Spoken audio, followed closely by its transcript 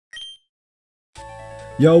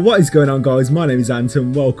Yo, what is going on guys? My name is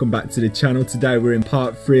Anton, welcome back to the channel. Today we're in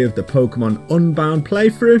part 3 of the Pokemon Unbound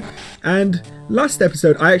playthrough, and last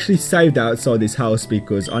episode I actually saved outside this house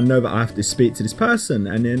because I know that I have to speak to this person,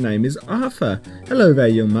 and their name is Arthur. Hello there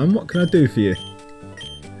young man, what can I do for you?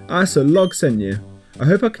 So Log sent you. I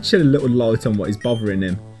hope I can shed a little light on what is bothering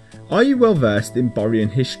him. Are you well versed in Borean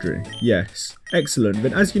history? Yes. Excellent,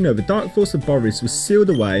 but as you know, the Dark Force of Boris was sealed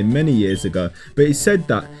away many years ago, but it said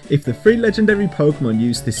that if the 3 legendary Pokemon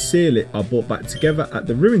used to seal it are brought back together at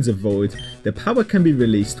the ruins of Void, the power can be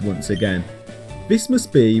released once again. This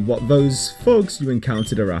must be what those thugs you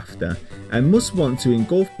encountered are after, and must want to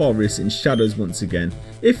engulf Boris in shadows once again.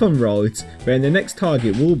 If I'm right, then the next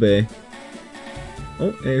target will be...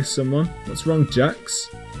 Oh, here's someone. What's wrong, Jax?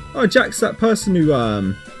 Oh, Jax, that person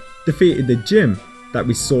who defeated the gym that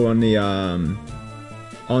we saw on the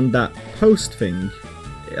on that post thing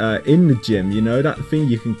in the gym, you know, that thing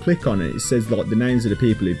you can click on it says like the names of the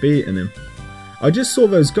people who beaten him. I just saw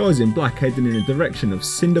those guys in black heading in the direction of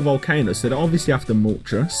Cinder Volcano, so they're obviously after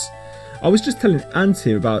Moltres. I was just telling Ant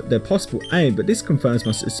here about their possible aim, but this confirms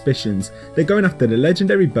my suspicions. They're going after the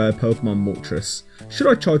legendary bird Pokemon Moltres. Should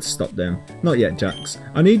I try to stop them? Not yet, Jax.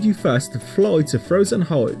 I need you first to fly to Frozen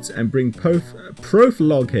Heights and bring Prof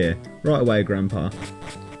Log here. Right away, Grandpa.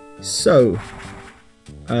 So,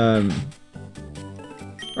 oh,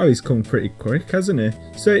 he's come pretty quick, hasn't he?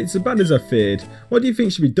 So it's as bad as I feared. What do you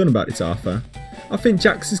think should be done about this, Arthur? I think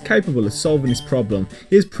Jax is capable of solving this problem.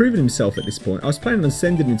 He has proven himself at this point. I was planning on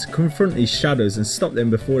sending him to confront these shadows and stop them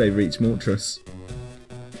before they reach Moltres.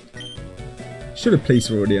 Sure, the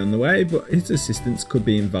police are already on the way, but his assistance could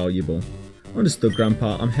be invaluable. Understood,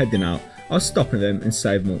 Grandpa. I'm heading out. I'll stop them and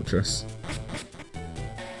save Moltres.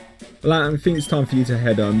 Well, I think it's time for you to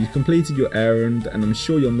head home. You've completed your errand, and I'm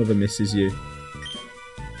sure your mother misses you.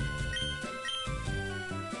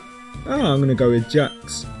 Oh, I'm going to go with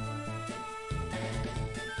Jax.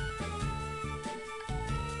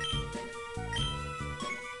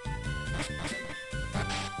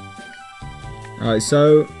 Alright,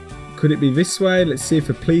 so could it be this way? Let's see if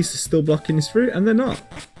the police are still blocking this route, and they're not.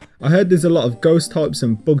 I heard there's a lot of ghost types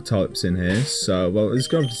and bug types in here, so well,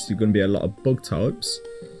 there's obviously going to be a lot of bug types.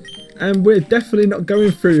 And we're definitely not going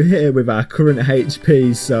through here with our current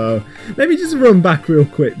HP, so let me just run back real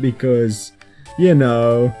quick because, you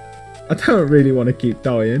know, I don't really want to keep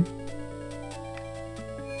dying.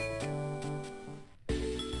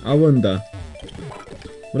 I wonder.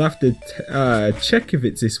 We'll have to check if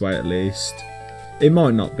it's this way at least. It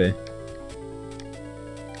might not be.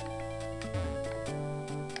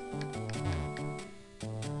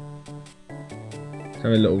 Let's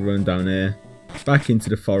have a little run down here. Back into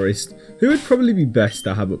the forest. Who would probably be best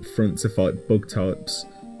to have up front to fight bug types?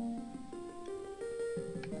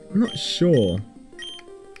 I'm not sure.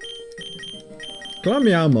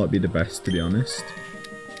 Glameow might be the best, to be honest.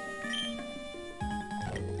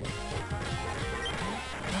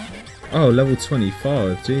 Oh, level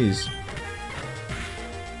 25, jeez.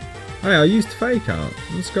 Hey, I used Fake Out.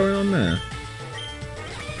 What's going on there?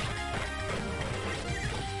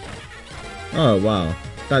 Oh, wow.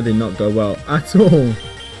 That did not go well at all.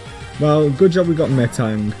 Well, good job we got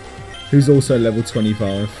Metang, who's also level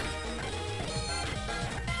 25.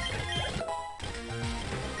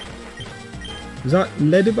 Is that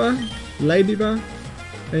Ladybug? Ladybug?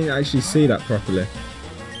 I didn't actually see that properly.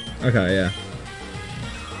 Okay, yeah.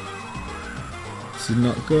 This is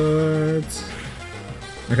not good.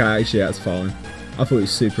 Okay, actually that's fine. I thought it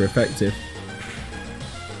was super effective.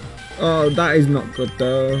 Oh, that is not good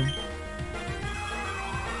though.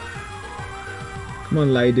 Come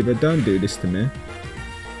on, lady, but don't do this to me.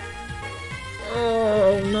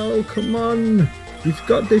 Oh no, come on. You've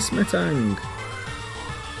got this, Metang.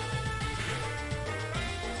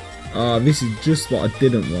 Ah, this is just what I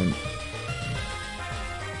didn't want.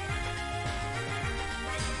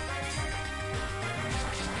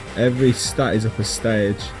 Every stat is up a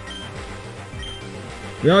stage.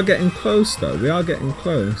 We are getting close though, we are getting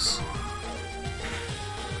close.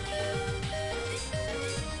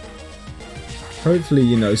 Hopefully,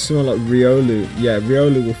 you know, someone like Riolu, yeah,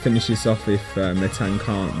 Riolu will finish this off if Metang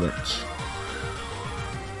can't, which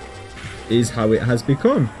is how it has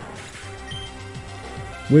become.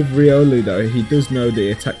 With Riolu though, he does know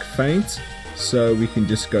the attack feint, so we can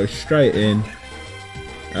just go straight in.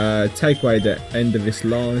 Take away the end of his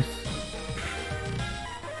life,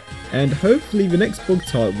 and hopefully the next bug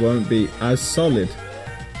type won't be as solid.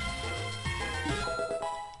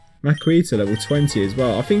 Makuita level 20 as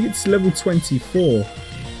well. I think it's level 24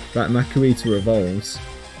 that Makuita evolves.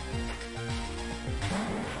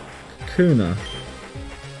 Kakuna.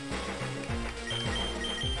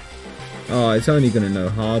 Oh, it's only going to know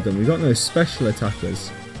Harden. We've got no special attackers.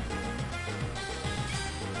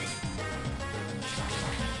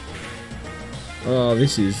 Oh,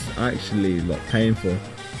 this is actually like painful.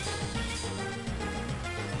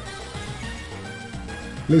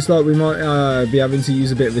 Looks like we might be having to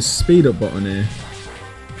use a bit of a speed up button here.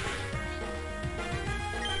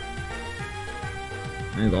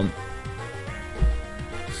 Hang on.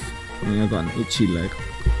 I've got an itchy leg.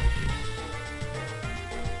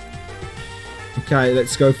 Okay,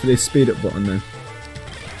 let's go for this speed up button then.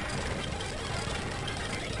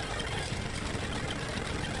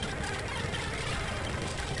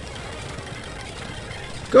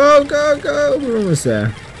 Go, go, go! We're almost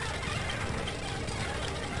there.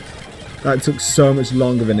 That took so much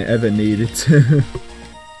longer than it ever needed to.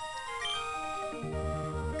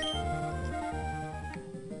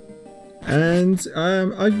 And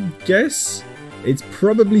I guess it's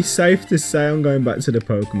probably safe to say I'm going back to the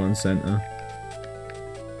Pokemon Center.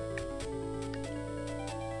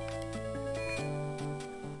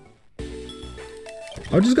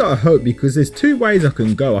 I've just gotta hope, because there's two ways I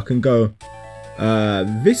can go. I can go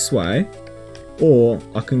this way, or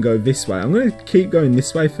I can go this way. I'm going to keep going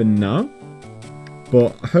this way for now, but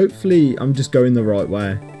hopefully I'm just going the right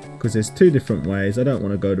way, because there's two different ways. I don't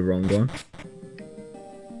want to go the wrong one.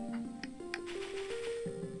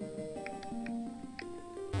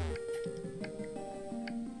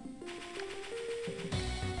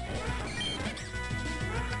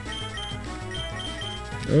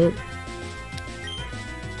 Oh,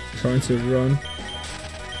 trying to run.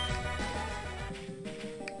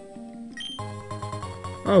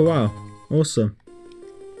 Oh wow, awesome.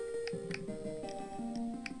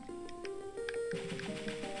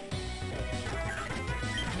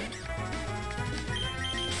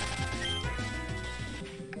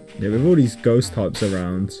 Yeah, with all these ghost types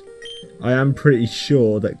around, I am pretty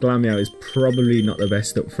sure that Glameow is probably not the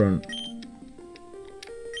best up front.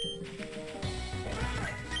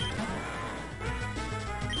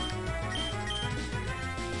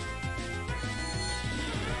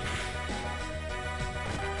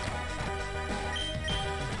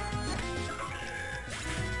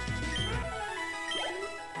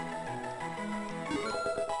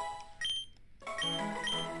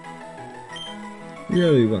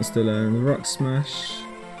 Yooo wants to learn Rock Smash.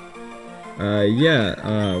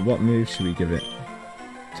 What move should we give it?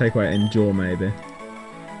 Take away Endure maybe.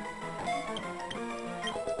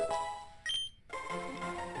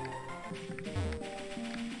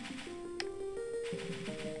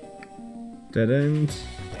 Dead end.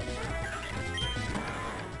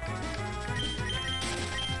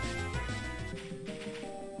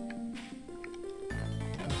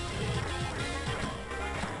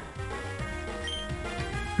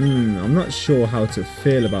 I'm not sure how to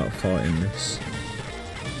feel about fighting this.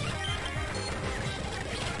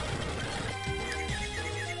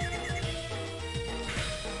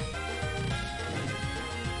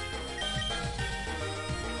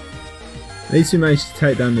 At least we managed to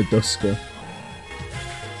take down the Duskull.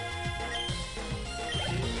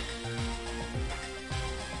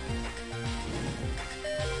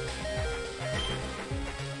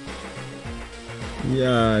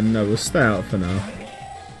 Yeah, no, we'll stay out for now,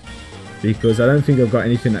 because I don't think I've got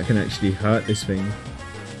anything that can actually hurt this thing.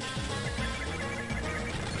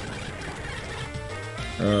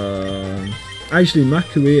 Actually,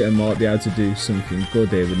 Makuita might be able to do something good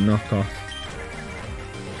here with knockoff.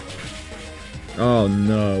 Oh,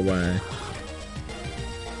 no way.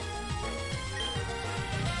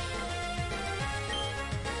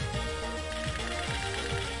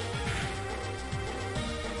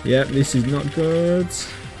 Yep, this is not good.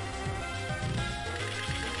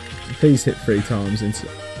 Please hit 3 times into...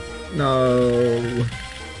 No.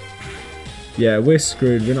 Yeah, we're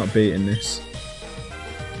screwed. We're not beating this.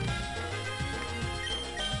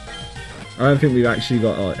 I don't think we've actually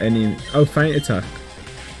got any... Oh, Feint Attack.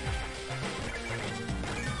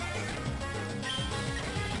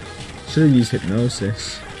 Should have used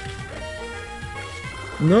Hypnosis.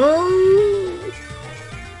 No!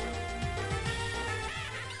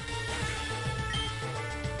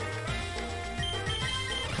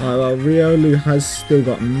 Alright, well, Riolu has still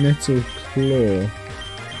got Metal Claw.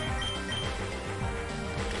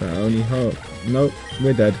 That only hope. Nope,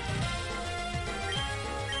 we're dead.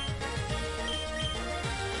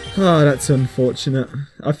 Oh, that's unfortunate.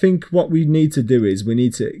 I think what we need to do is we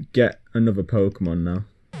need to get another Pokemon now.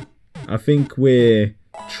 I think we're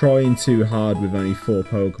trying too hard with only 4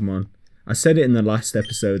 Pokemon. I said it in the last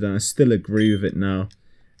episode and I still agree with it now.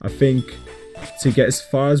 I think to get as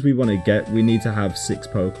far as we want to get, we need to have 6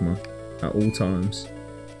 Pokemon at all times.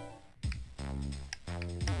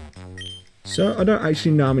 So I don't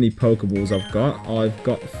actually know how many Pokeballs I've got. I've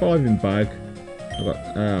got 5 in bag. I've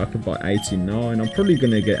got, I could buy 89. I'm probably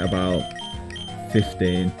going to get about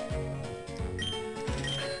 15.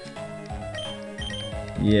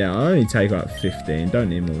 Yeah, I only take about 15. Don't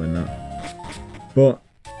need more than that. But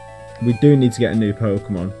we do need to get a new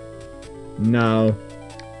Pokemon. Now,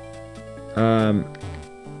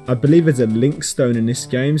 I believe there's a Link Stone in this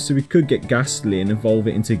game, so we could get Ghastly and evolve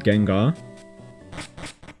it into Gengar.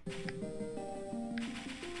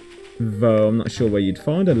 Though I'm not sure where you'd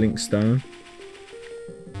find a Link Stone.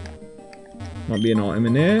 Might be an item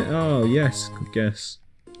in here. Oh yes, good guess.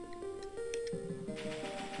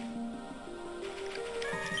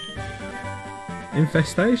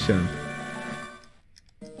 Infestation.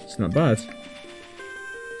 It's not bad.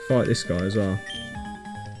 Fight this guy as well.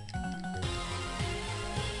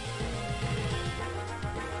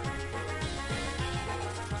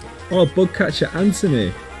 Oh, Bugcatcher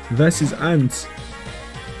Anthony versus Ant.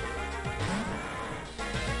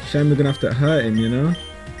 Shame we're gonna have to hurt him, you know?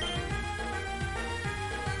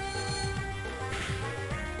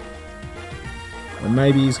 Or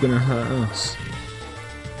maybe he's gonna hurt us.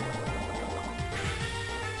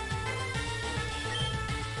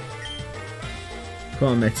 Come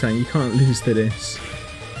on, Metang, you can't lose to this.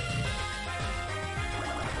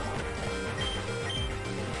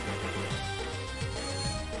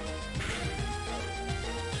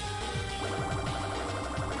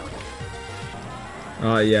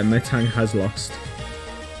 Oh yeah, Metang has lost.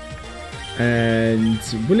 And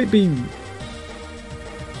will it be...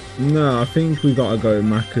 No, I think we gotta go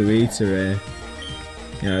Makuhita here.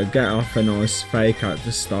 You know, get off a nice fake out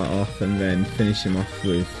to start off and then finish him off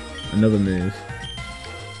with another move.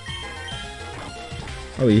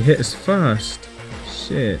 Oh, he hit us first.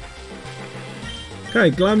 Shit. Okay,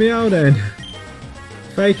 Glameow then.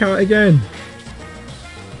 Fake out again.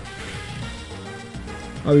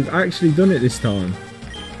 Oh, we've actually done it this time.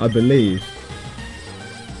 I believe.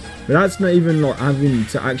 But that's not even like having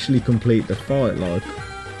to actually complete the fight, like.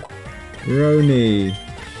 Roni.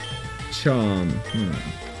 Charm.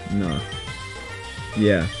 No.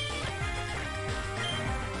 Yeah.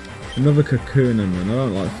 Another Kakuna, man. I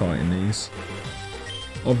don't like fighting these.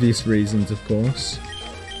 Obvious reasons, of course.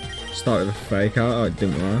 Started with a fake out. Oh, it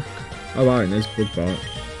didn't work. Oh, right, there's Bug Bite.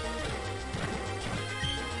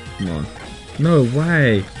 Come on. No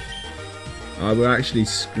way. Oh, we're actually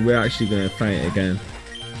gonna faint again.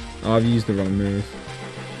 Oh, I've used the wrong move.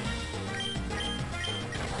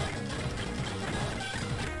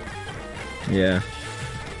 Yeah.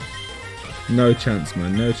 No chance,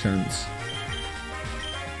 man. No chance.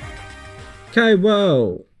 Okay,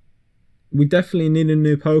 well, we definitely need a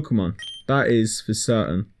new Pokemon. That is for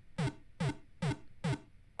certain.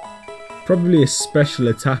 Probably a special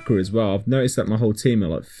attacker as well. I've noticed that my whole team are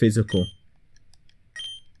like physical.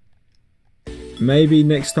 Maybe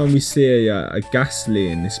next time we see a Ghastly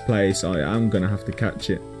in this place, I am going to have to catch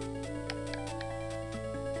it.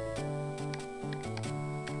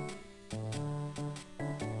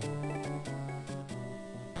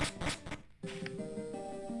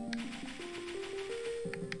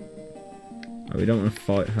 Oh, we don't want to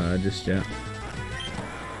fight her just yet.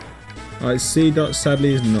 Alright, C-Dot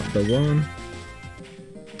sadly is not the one.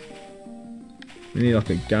 We need like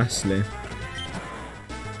a Ghastly.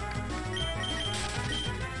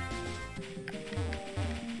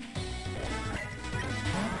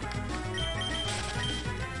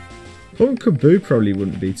 Kaboo probably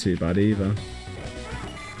wouldn't be too bad either.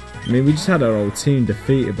 I mean, we just had our whole team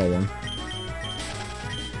defeated by one.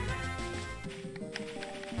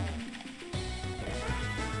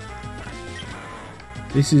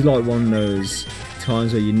 This is like one of those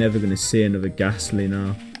times where you're never going to see another Ghastly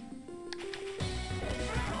now.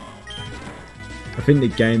 I think the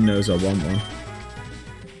game knows I want one.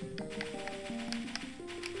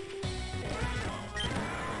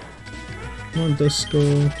 Come on,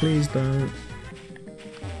 Duskull, please don't.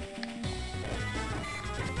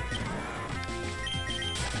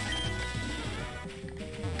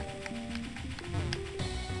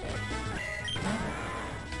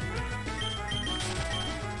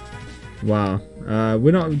 Wow,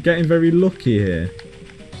 we're not getting very lucky here.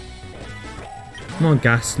 Come on,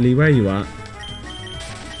 Ghastly, where you at?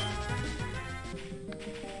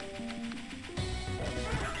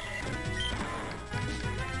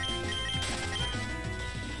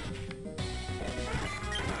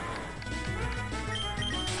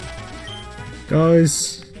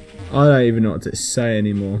 Guys, I don't even know what to say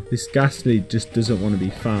anymore. This Ghastly just doesn't want to be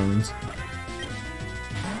found.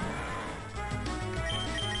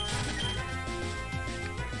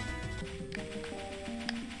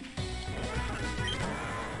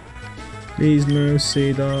 Please no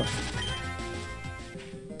Seedot.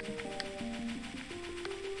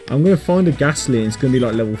 I'm going to find a Ghastly and it's going to be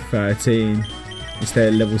like level 13 instead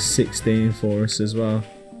of level 16 for us as well.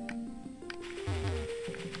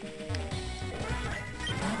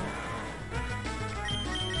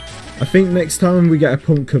 I think next time we get a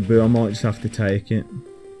Pumpkaboo I might just have to take it.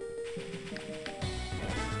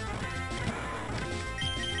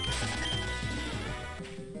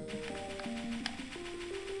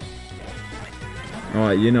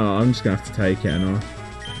 Alright, you know, I'm just going to have to take it and all.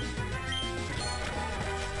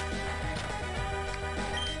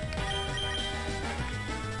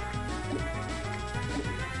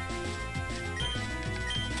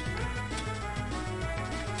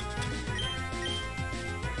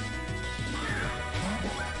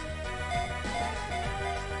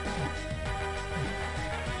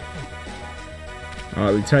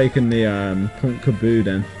 Alright, we've taken the Pumpkaboo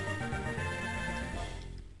then.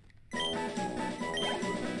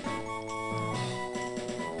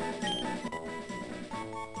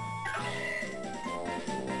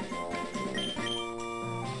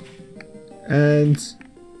 And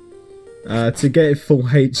to get it full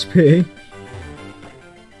HP,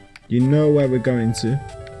 you know where we're going to.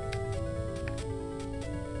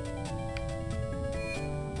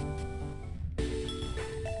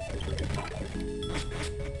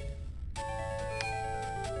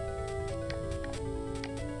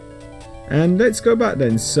 And let's go back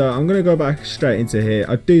then. So I'm going to go back straight into here.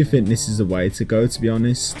 I do think this is the way to go, to be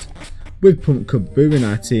honest. With Pumpkaboo in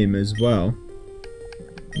our team as well,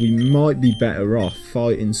 we might be better off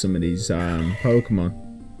fighting some of these Pokemon.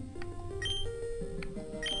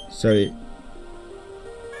 So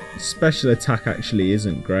special attack actually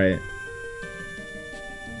isn't great.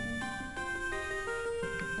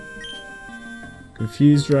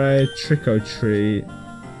 Confused Ray, Trick or Treat.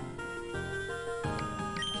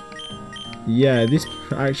 Yeah, this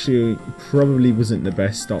actually probably wasn't the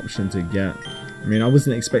best option to get. I mean, I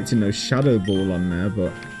wasn't expecting no Shadow Ball on there,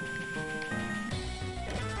 but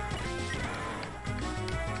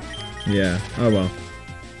yeah, oh well.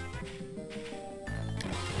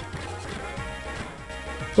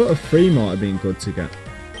 But a 3 might have been good to get.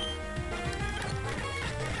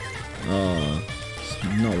 Oh, it's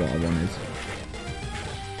not what I wanted.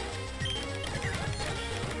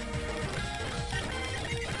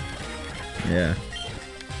 Yeah.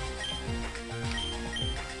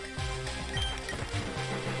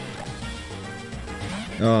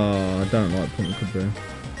 Oh, I don't like Pumpkaboo.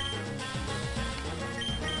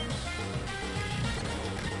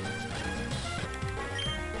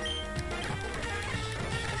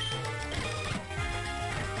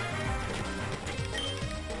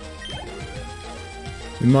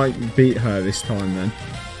 We might beat her this time then.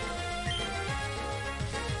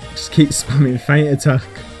 Just keep spamming Feint Attack.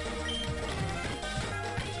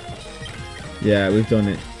 Yeah, we've done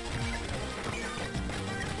it.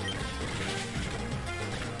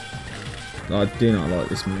 I do not like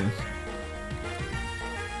this move.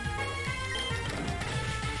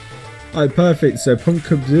 Alright, perfect. So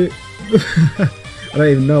Pumpkaboo. I don't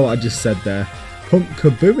even know what I just said there.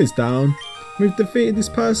 Pumpkaboo is down. We've defeated this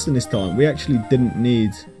person this time. We actually didn't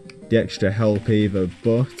need the extra help either,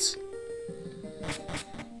 but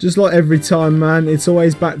just like every time, man, it's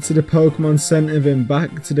always back to the Pokemon Center and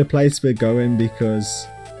back to the place we're going, because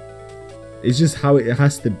it's just how it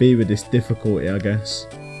has to be with this difficulty, I guess.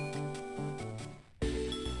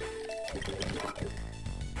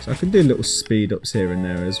 So I can do little speed ups here and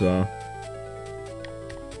there as well.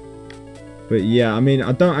 But yeah, I mean,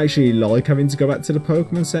 I don't actually like having to go back to the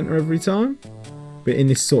Pokemon Center every time. But in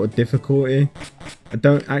this sort of difficulty, I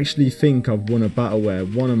don't actually think I've won a battle where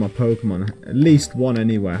one of my Pokemon, at least one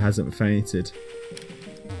anywhere, hasn't fainted.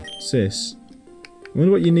 Sis, I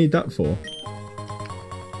wonder what you need that for.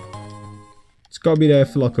 It's got to be there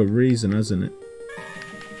for like a reason, hasn't it?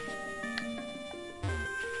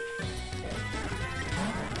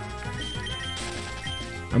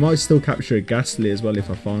 I might still capture a Ghastly as well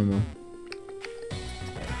if I find one.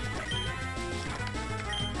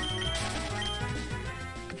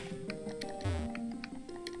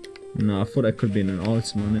 No, I thought there could have been an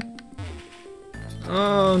item on it.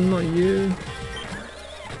 Oh, not you.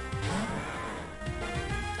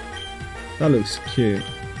 That looks cute.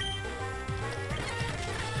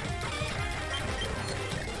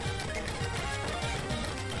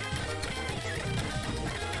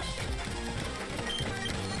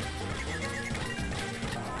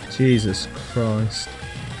 Jesus Christ.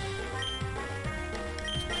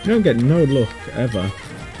 You don't get no luck ever.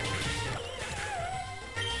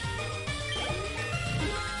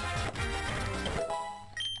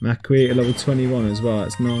 Macquarie at level 21 as well,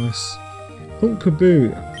 that's nice.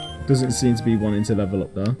 Pumpkaboo doesn't seem to be wanting to level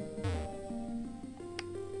up though.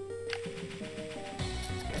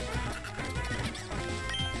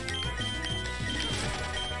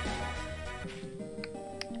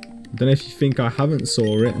 I don't know if you think I haven't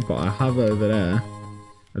saw it, but I have over there.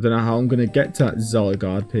 I don't know how I'm going to get to that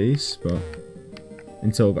Zygarde piece, but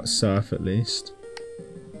until I got Surf at least.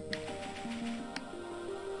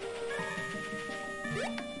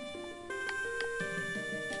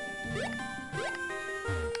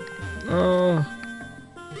 Oh,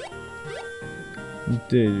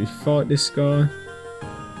 dude, we fight this guy?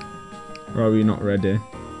 Or are we not ready?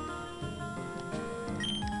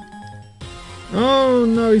 Oh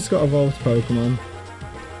no, he's got evolved Pokemon.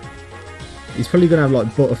 He's probably gonna have like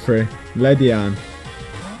Butterfree, Ledian.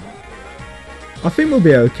 I think we'll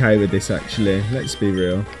be okay with this actually, let's be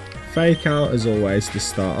real. Fake out as always to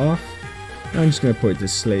start off. I'm just gonna put it to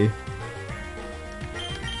sleep.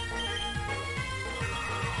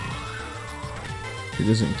 It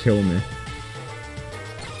doesn't kill me.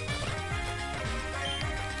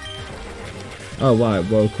 Oh wow, it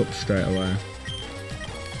woke up straight away.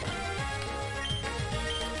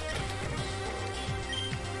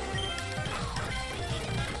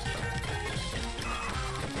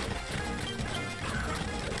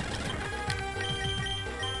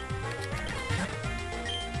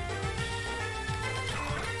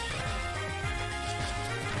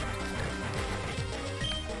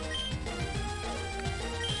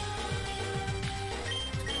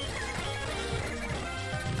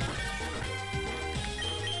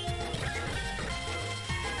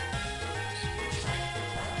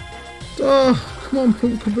 Oh, come on,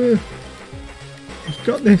 Pumpkaboo. You've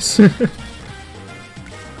got this.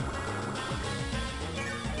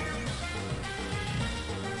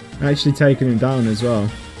 Actually taking him down as well.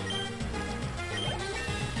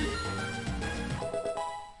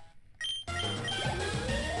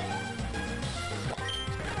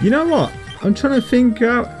 You know what? I'm trying to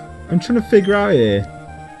figure out here.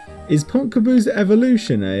 Is Pumpkaboo's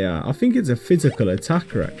evolution I think it's a physical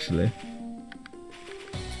attacker actually.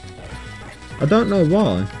 I don't know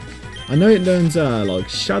why. I know it learns like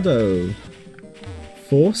Shadow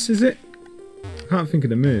Force, is it? I can't think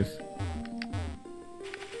of the move.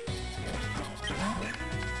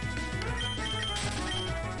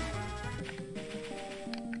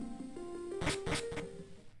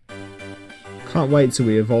 Can't wait till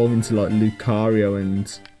we evolve into like Lucario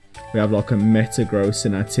and we have like a Metagross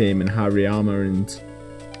in our team and Hariyama, and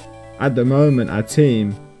at the moment our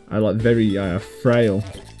team are like very frail.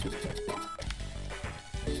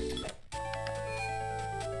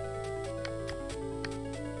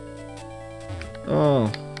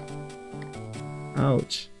 Oh,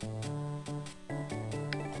 ouch.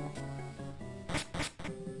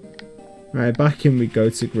 Right, back in we go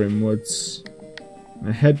to Grimwoods.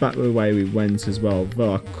 And head back the way we went as well,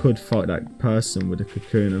 though I could fight that person with a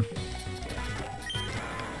Kakuna.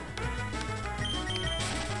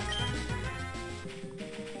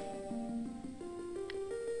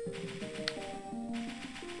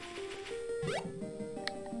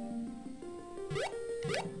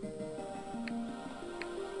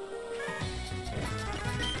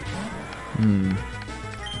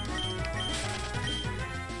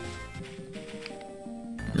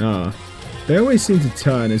 Ah, they always seem to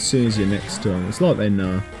turn as soon as you're next to them. It's like they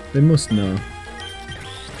know. They must know.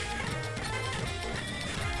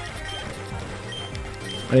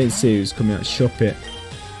 I didn't see who was coming out. Shop it.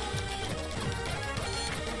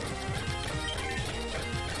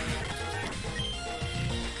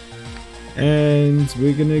 And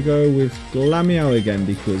we're gonna go with Glameow again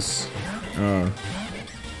because I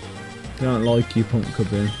don't like you,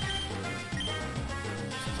 Pumpkaboo.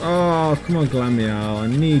 Oh, come on, Glameow, I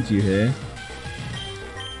need you here.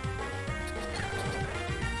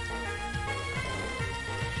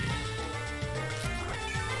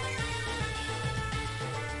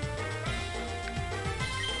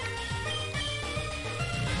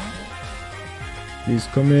 He's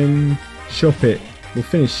coming. Shop it. We'll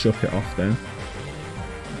finish Shop it off then.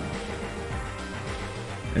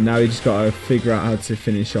 And now we just gotta figure out how to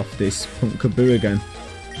finish off this Pumpkaboo again.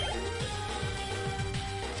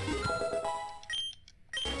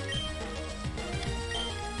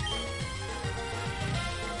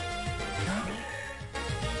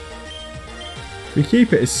 If we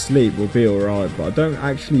keep it asleep, we'll be alright, but I don't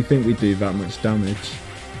actually think we do that much damage.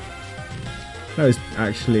 That was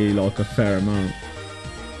actually like a fair amount.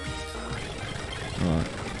 Alright.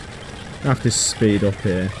 I have to speed up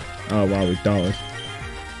here. Oh wow, we died.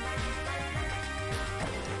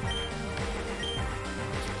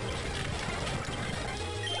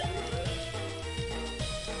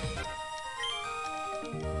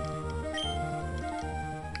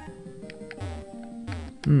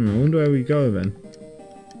 I wonder where we go then.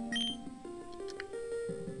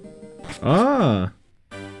 Ah!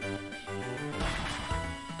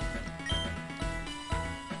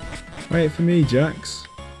 Wait for me, Jax.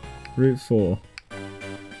 Route 4.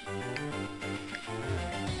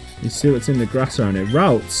 You see what's in the grass around it.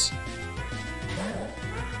 Routes!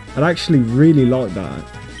 I'd actually really like that.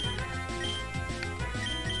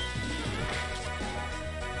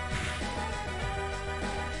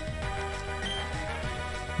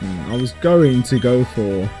 I was going to go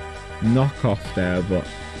for knockoff there, but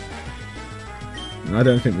I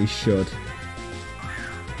don't think we should.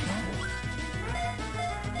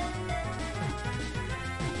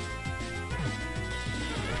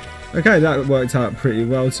 Okay, that worked out pretty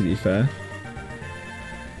well, to be fair.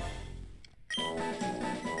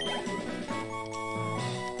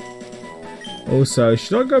 Also,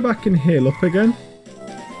 should I go back and heal up again?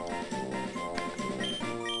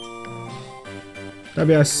 That'll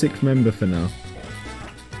be our 6th member for now.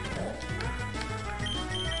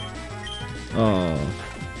 Oh.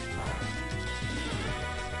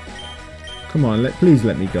 Come on, please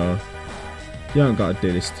let me go. You don't gotta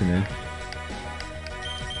do this to me.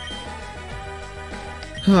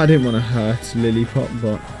 Oh, I didn't want to hurt Lilipop,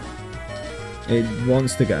 but it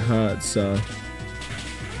wants to get hurt, so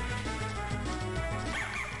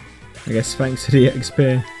I guess thanks to the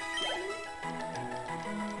XP.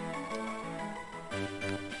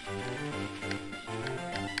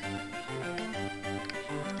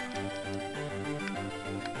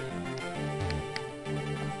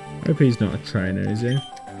 Hope he's not a trainer, is he?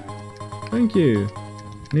 Thank you.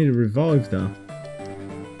 Need a revive though.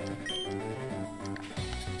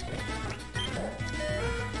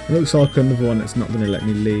 Looks like another one that's not going to let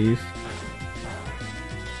me leave.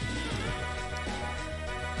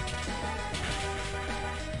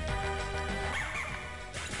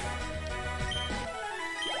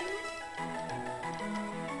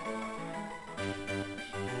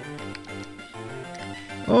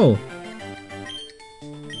 Oh!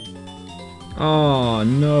 Oh,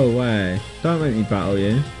 no way. Don't make me battle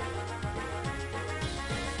you.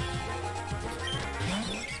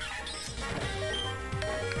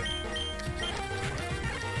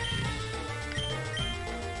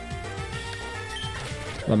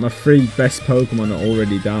 Like, my 3 best Pokemon are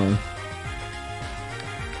already down.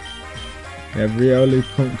 We have Riolu,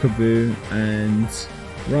 Pumpkaboo, and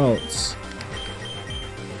Ralts.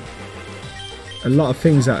 A lot of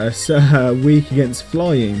things that are so weak against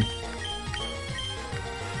flying.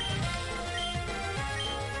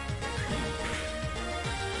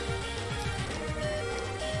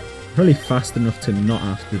 Probably fast enough to not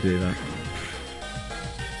have to do that.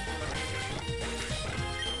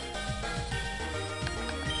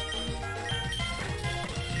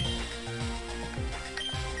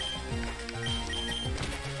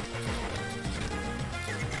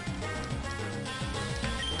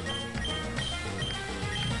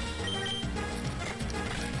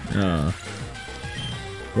 Ah,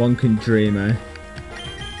 one can dream, eh?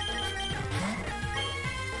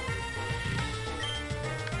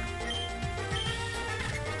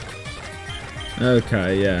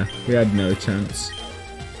 Okay, yeah, we had no chance.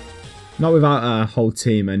 Not without our whole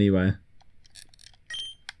team, anyway.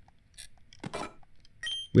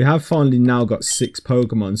 We have finally now got 6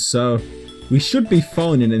 Pokemon, so we should be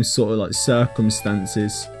fine in them sort of like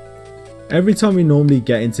circumstances. Every time we normally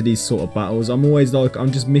get into these sort of battles, I'm always like,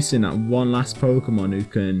 I'm just missing that one last Pokemon who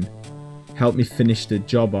can help me finish the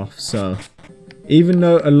job off. So even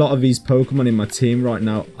though a lot of these Pokemon in my team right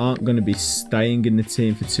now aren't going to be staying in the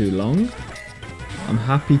team for too long, I'm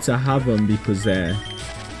happy to have them because they're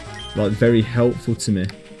like very helpful to me.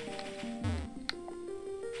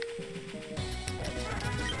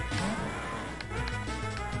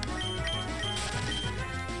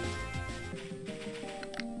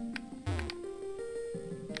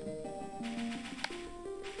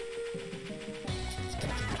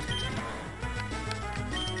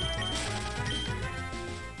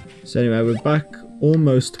 So anyway, we're back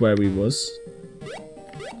almost where we was.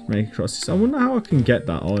 Let's make it across this. I wonder how I can get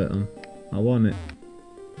that item. I want it.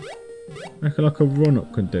 I reckon like a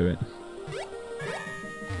run-up could do it.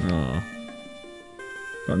 Oh.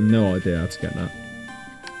 Got no idea how to get that.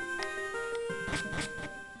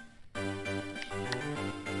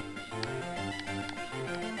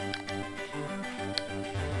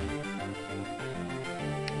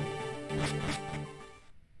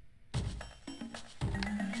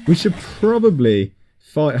 We should probably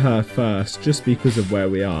fight her first, just because of where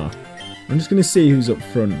we are. I'm just going to see who's up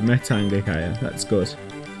front. Metang, okay, that's good.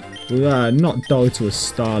 We'll not die to a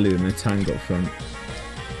Starly with Metang up front.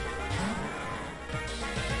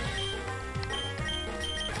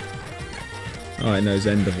 Oh, it knows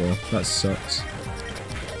Endervor. That sucks.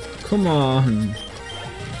 Come on.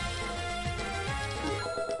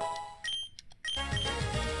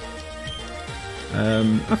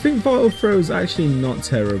 I think Vital Throw is actually not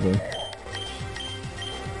terrible.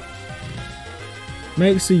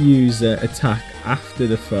 Makes the user attack after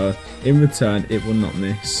the foe. In return, it will not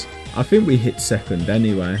miss. I think we hit second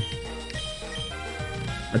anyway.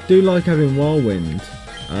 I do like having Whirlwind.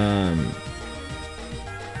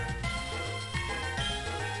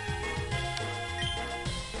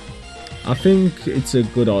 I think it's a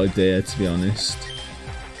good idea, to be honest.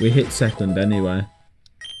 We hit second anyway.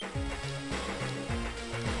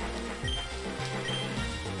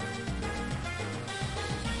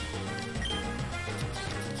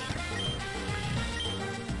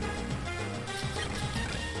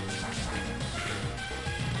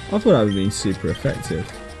 I thought that would have been super effective.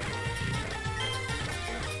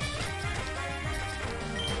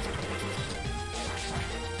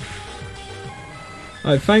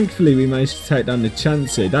 Alright, thankfully we managed to take down the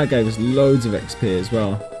Chansey. That gave us loads of XP as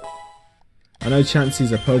well. I know Chansey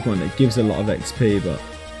is a Pokemon that gives a lot of XP, but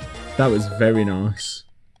that was very nice.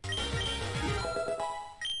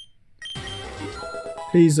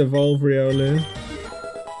 Please evolve, Riolu.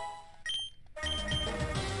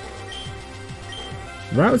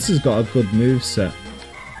 Routes has got a good moveset.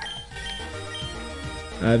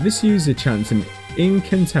 This user chants an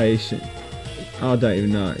incantation. I don't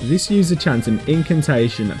even know. This user chants an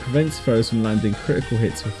incantation that prevents foes from landing critical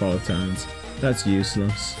hits for 5 turns. That's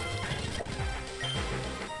useless.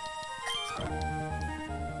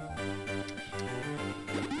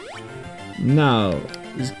 Now,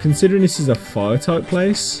 considering this is a fire type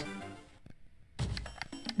place,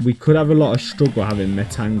 we could have a lot of struggle having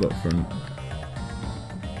Metang up front.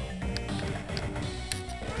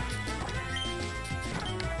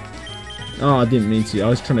 Oh, I didn't mean to. I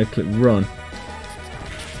was trying to click run.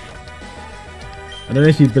 I don't know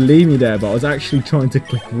if you believe me there, but I was actually trying to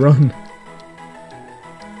click run.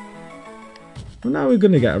 Well, now we're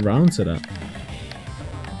going to get around to that.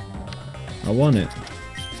 I want it.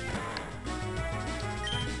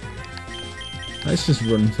 Let's just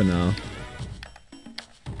run for now.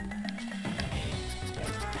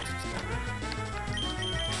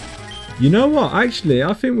 You know what? Actually,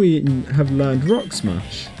 I think we have learned Rock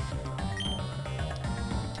Smash.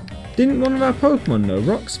 Didn't one of our Pokemon know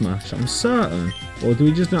Rock Smash? I'm certain. Or do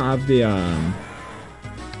we just not have the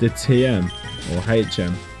TM or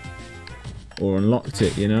HM? Or unlocked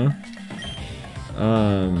it, you know?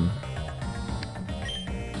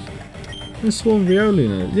 I sworn Riolu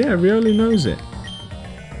knows. Yeah, Riolu knows it.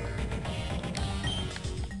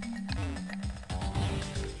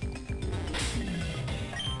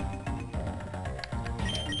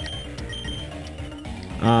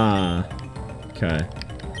 Ah, okay.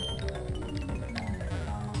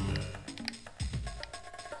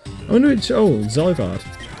 Oh no, it's Zygarde.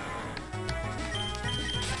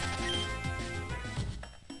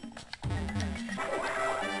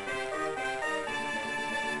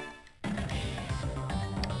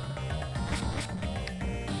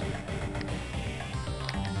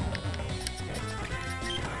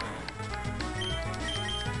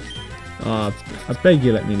 I beg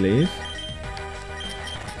you let me leave.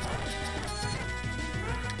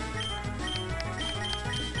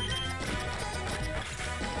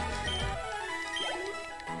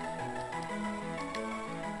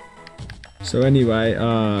 So anyway,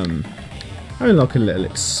 having like a little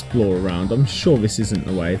explore around. I'm sure this isn't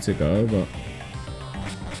the way to go, but...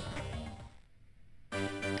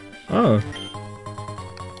 Oh.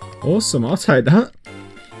 Awesome, I'll take that.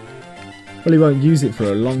 Probably won't use it for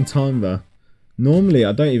a long time though. Normally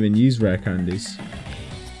I don't even use rare candies.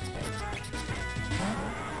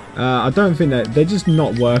 I don't think that they're just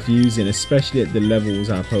not worth using, especially at the levels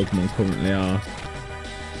our Pokemon currently are.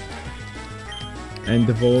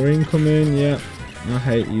 Endervor incoming, yeah. I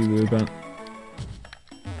hate you, Woobat.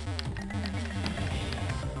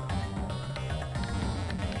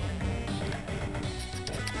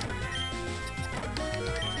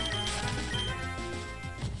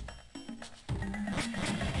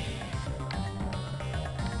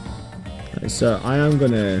 So I am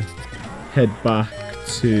gonna head back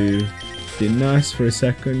to the nurse for a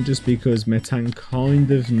second, just because Metang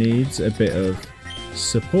kind of needs a bit of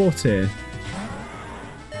support here.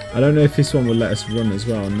 I don't know if this one will let us run as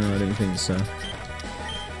well. No, I don't think so. I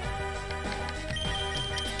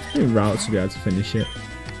think Routes will be able to finish it.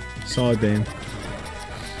 Sardine.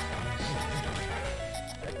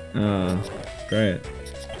 Ah, great.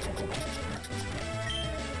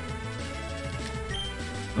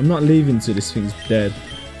 I'm not leaving till this thing's dead.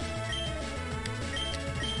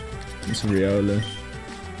 It's Riolu.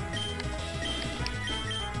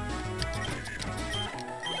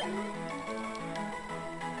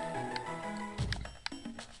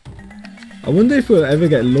 I wonder if we'll ever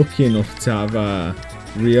get lucky enough to have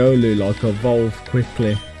Riolu like evolve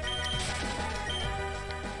quickly.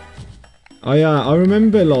 I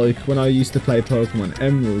remember like when I used to play Pokemon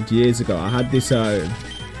Emerald years ago, I had this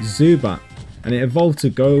Zubat, and it evolved to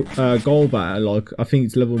Golbat at like, I think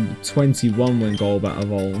it's level 21 when Golbat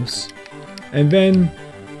evolves. And then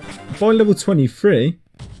by level 23,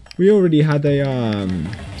 we already had a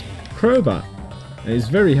Crobat. And it's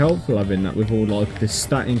very helpful having that with all like the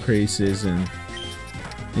stat increases and,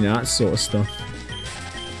 you know, that sort of stuff.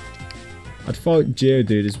 I'd fight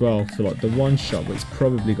Geodude as well for like the one shot, but it's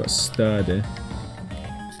probably got Sturdy.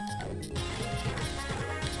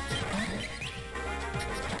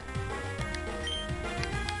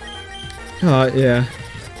 Yeah,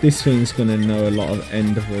 this thing's gonna know a lot of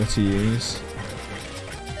Endeavor to use.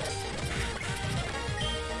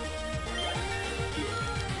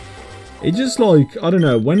 It just like, I don't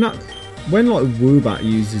know, when like Woobat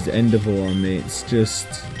uses Endeavor on me, it's just,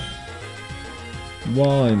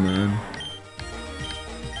 why, man?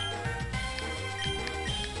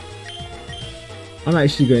 I'm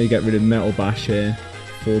actually going to get rid of Metal Bash here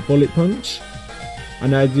for Bullet Punch. I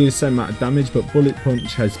know I do the same amount of damage, but Bullet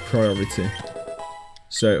Punch has priority,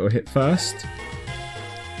 so it will hit first.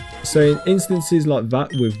 So in instances like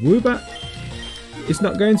that with Woobat, it's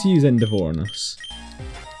not going to use Endeavor on us.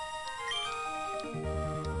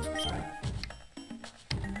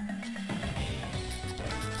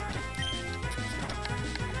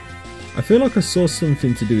 I feel like I saw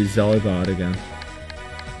something to do with Zygarde again.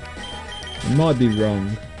 I might be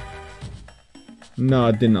wrong. No,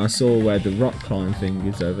 I didn't. I saw where the rock climb thing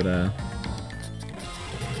is over there.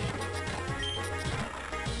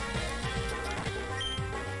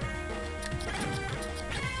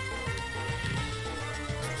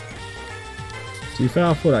 To be fair,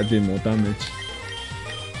 I thought that'd do more damage.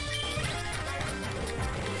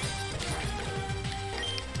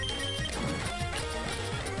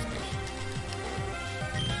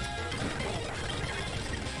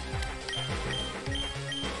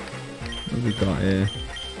 What have we got here?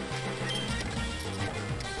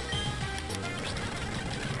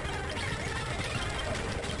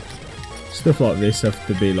 Stuff like this have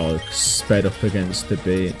to be like sped up against the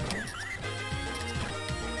beat.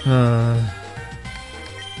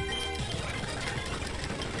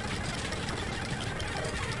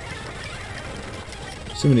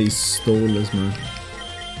 Some of these stallers, man.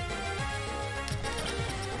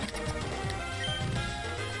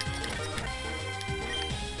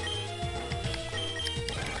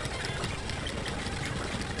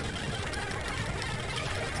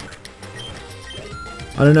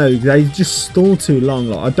 I don't know, they just stall too long.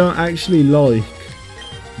 Like, I don't actually like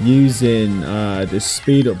using the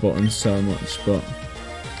speed up button so much, but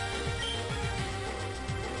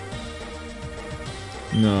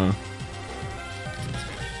no.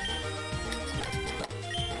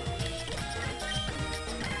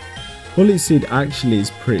 Bullet Seed actually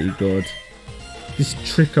is pretty good. This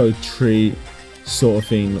Trico Tree sort of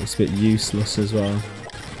thing looks a bit useless as well.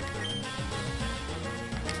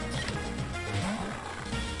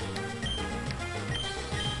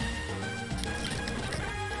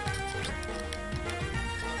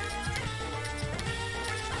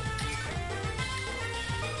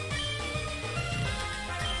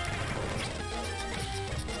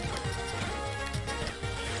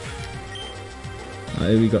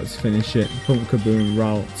 Here we got to finish it. Pumpkaboom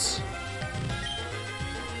routes.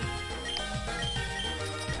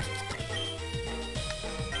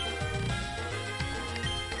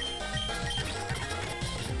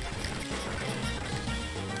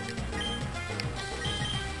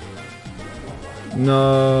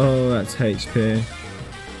 No, that's HP.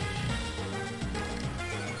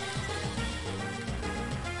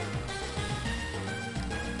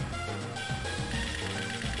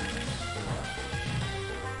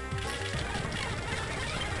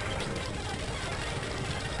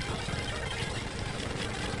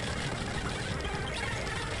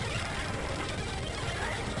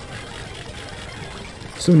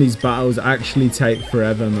 Some of these battles actually take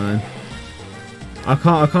forever, man. I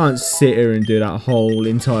can't sit here and do that whole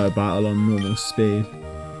entire battle on normal speed.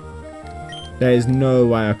 There is no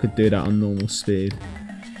way I could do that on normal speed.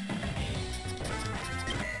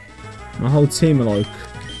 My whole team are like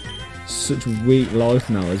such weak life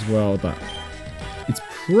now as well that it's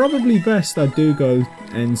probably best I do go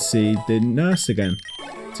and see the nurse again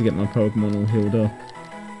to get my Pokemon all healed up.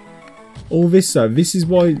 All this though, this is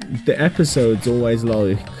why the episodes always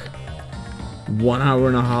like 1 hour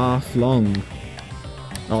and a half long.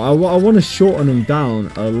 Oh, I want to shorten them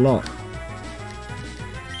down a lot.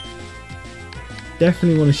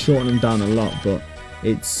 Definitely want to shorten them down a lot, but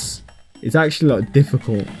it's actually like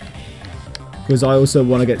difficult because I also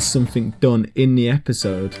want to get something done in the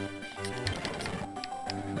episode.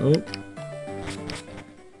 Oh.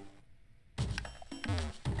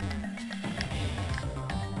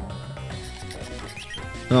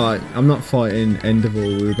 Alright, I'm not fighting End of all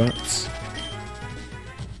Woobats.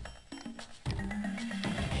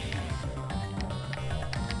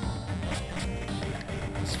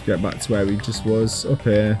 Let's get back to where we just was, up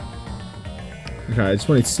here. Okay, I just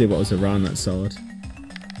wanted to see what was around that side.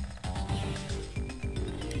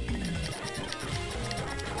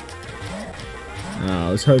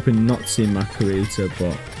 I was hoping not to see Makarita,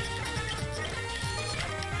 but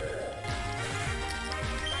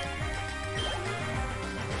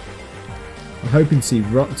I'm hoping to see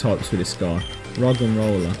rock types with this guy. Rog and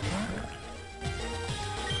Roller.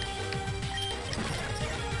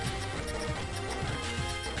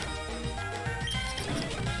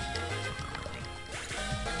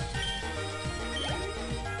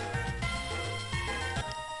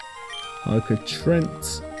 Okay,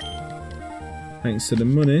 Trent. Thanks to the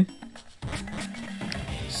money.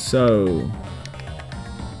 So,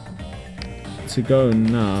 to go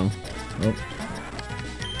now. Oh.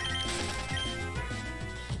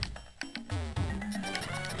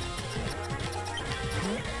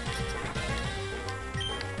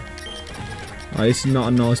 Oh, this is not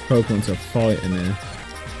a nice Pokemon to fight in here.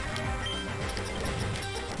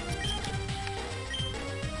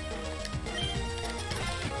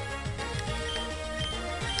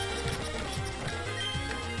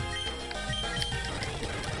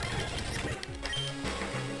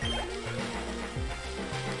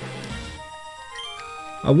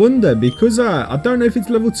 I wonder, because I don't know if it's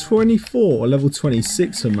level 24 or level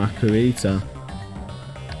 26 for Makarita.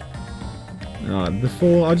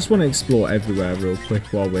 Before, I just want to explore everywhere real quick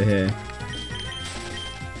while we're here.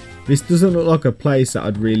 This doesn't look like a place that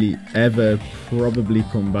I'd really ever probably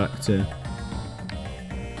come back to.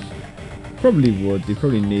 Probably would, they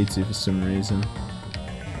probably need to for some reason.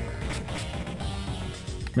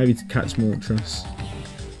 Maybe to catch Moltres.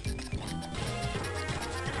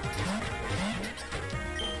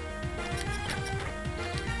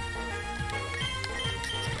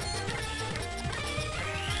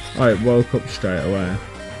 I woke up straight away.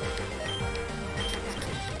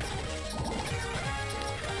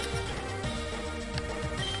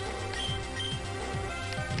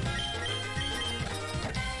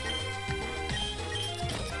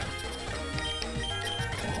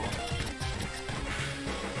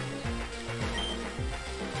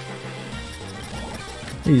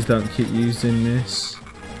 Please don't keep using this.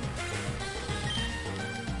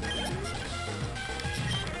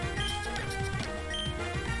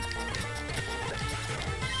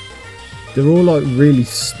 They're all like really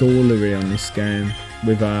stallery on this game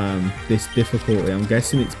with this difficulty. I'm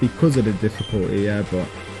guessing it's because of the difficulty, yeah, but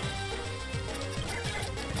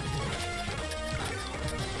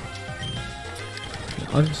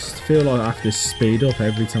I just feel like I have to speed up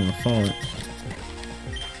every time I fight.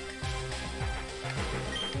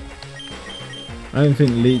 I don't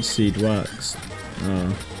think Leech Seed works.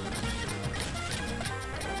 Oh.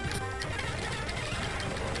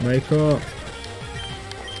 Wake up.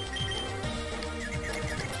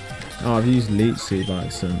 Oh, I've used Leech Seed by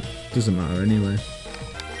accident. Doesn't matter anyway.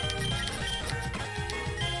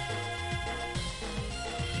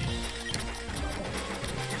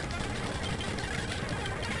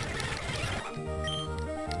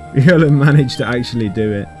 You'll managed to actually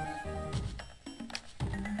do it.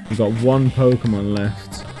 We've got one Pokemon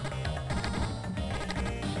left.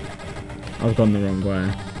 I've gone the wrong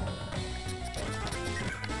way.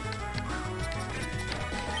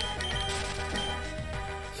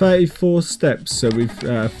 $34 steps, so we've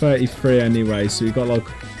 33 anyway, so we've got like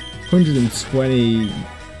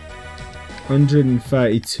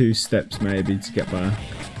 132 steps maybe to get back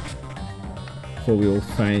before we all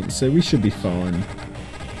faint, so we should be fine.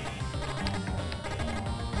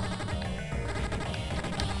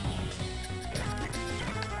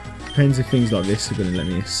 Depends if things like this are going to let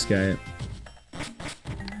me escape.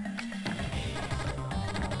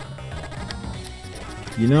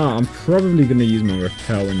 You know, I'm probably going to use my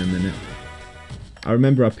Repel in a minute. I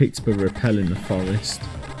remember I picked up a Repel in the forest.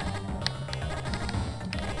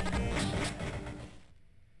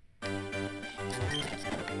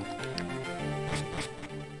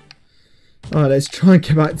 Alright, let's try and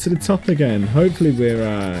get back to the top again. Hopefully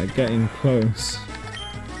we're getting close.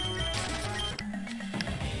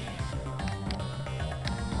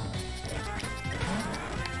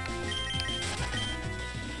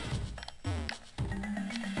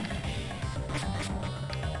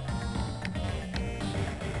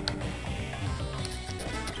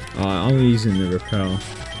 Alright, I'm using the repel.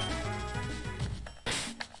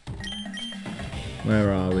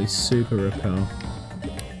 Where are we? Super repel.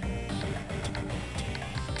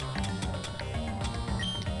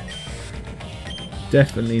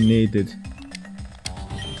 Definitely needed.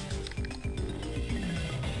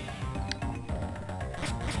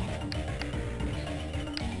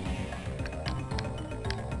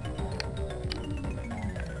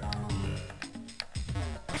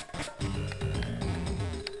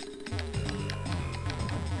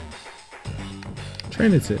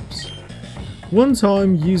 Trainer tips. One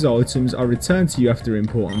time, use items are returned to you after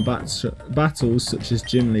important battles such as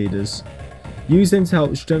gym leaders. Use them to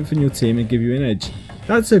help strengthen your team and give you an edge.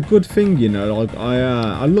 That's a good thing, you know. Like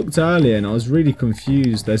I looked earlier and I was really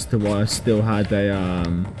confused as to why I still had a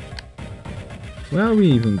Where are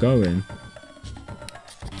we even going?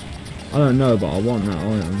 I don't know, but I want that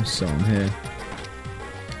item, so I'm here.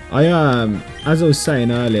 As I was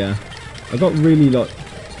saying earlier, I got really like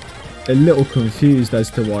a little confused as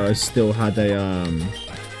to why I still had a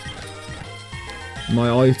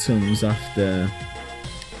my items after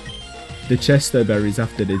the chesto berries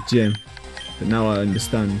after the gym, but now I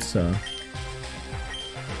understand. So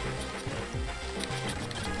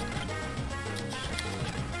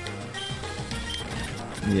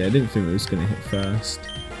yeah, I didn't think it was gonna hit first.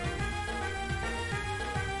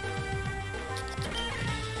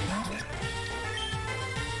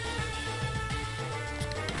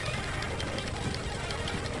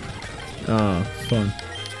 Ah, fun.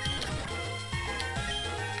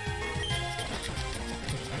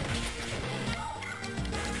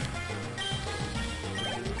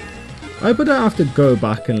 I hope I don't have to go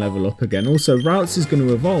back and level up again. Also, routes is going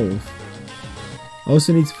to evolve. I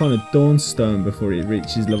also need to find a Dawnstone before it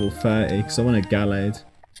reaches level 30 because I want a Gallade.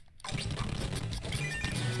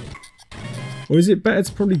 Or is it better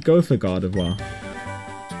to probably go for Gardevoir?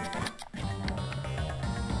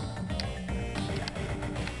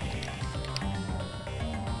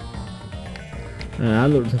 That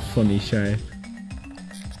looked a funny shape.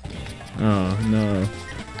 Oh no.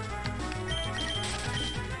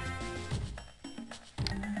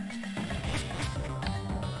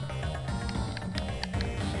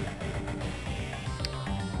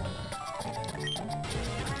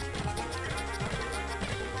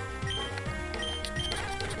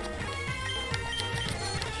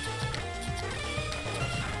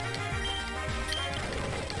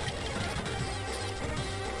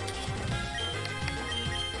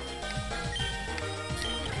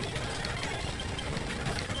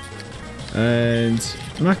 And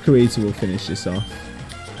Makuhita will finish this off.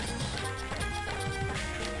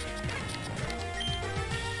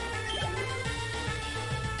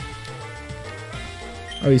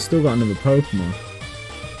 Oh, he's still got another Pokemon.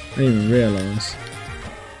 I didn't even realise.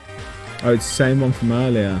 Oh, it's the same one from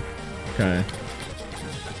earlier. Okay.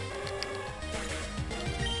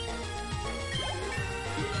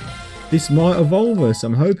 This might evolve us.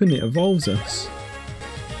 I'm hoping it evolves us.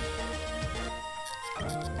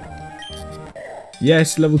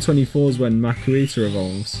 Yes, level 24 is when Makuhita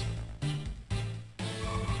evolves.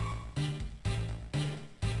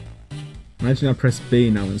 Imagine I press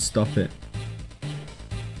B now and stop it.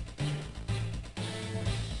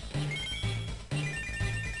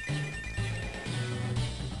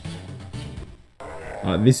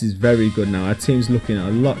 Alright, this is very good now. Our team's looking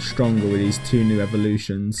a lot stronger with these two new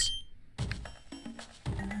evolutions.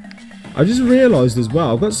 I just realised as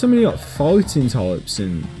well, I've got so many like fighting types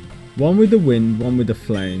in. One with the wind, one with the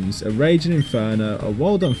flames, a raging inferno, a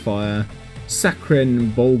wild on fire,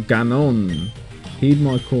 Saccharin Bolganon. Heed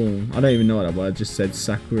my call. I don't even know what that word just said.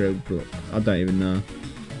 Sakura, I don't even know.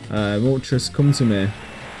 Moltres, come to me.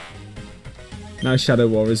 Now Shadow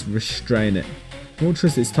Warriors, restrain it.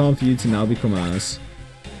 Moltres, it's time for you to now become ours.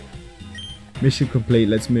 Mission complete,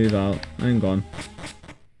 let's move out. Hang on.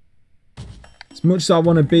 As much as I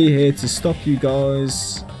want to be here to stop you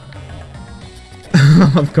guys,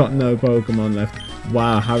 I've got no Pokemon left.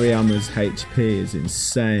 Wow, Hariyama's HP is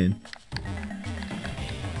insane.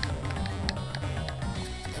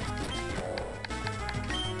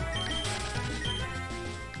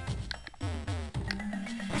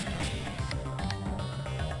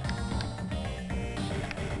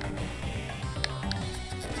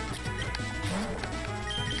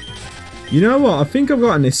 You know what? I think I've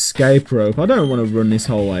got an escape rope. I don't want to run this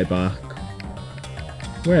whole way back.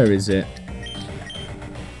 Where is it?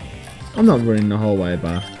 I'm not running the whole way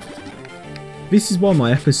back. This is why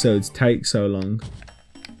my episodes take so long.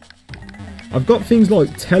 I've got things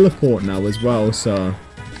like teleport now as well, so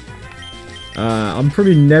I'm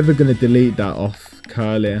probably never going to delete that off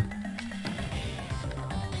Curlier.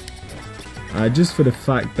 Just for the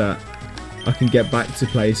fact that I can get back to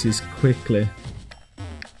places quickly.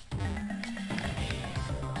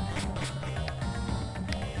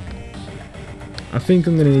 I think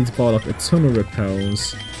I'm going to need to buy like a ton of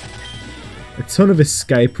repels, a ton of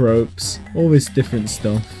escape ropes, all this different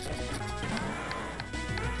stuff.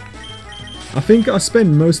 I think I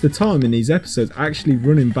spend most of the time in these episodes actually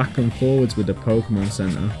running back and forwards with the Pokemon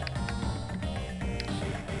Center.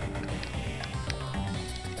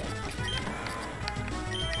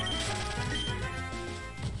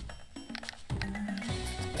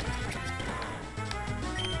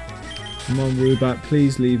 Come on, Woobat,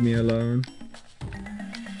 please leave me alone.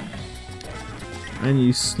 And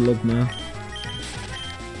you Slugma.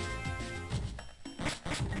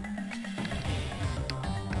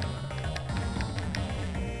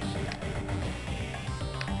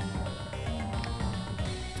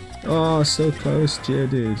 Oh, so close,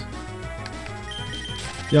 Geodude.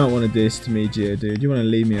 You don't want to do this to me, Geodude. You want to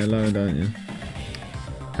leave me alone, don't you?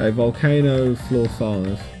 Okay, Volcano, floor 5.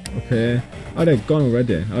 Up here. Oh, they've gone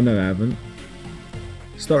already. Oh, no, I haven't.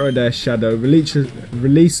 Start right there, Shadow. Release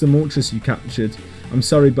the Moltres you captured. I'm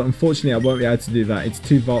sorry, but unfortunately I won't be able to do that. It's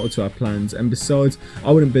too vital to our plans. And besides,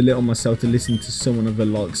 I wouldn't belittle myself to listen to someone of the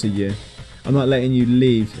likes of you. I'm not letting you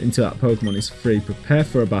leave until that Pokemon is free. Prepare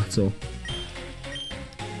for a battle.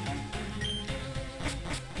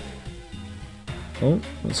 Oh,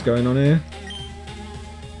 what's going on here?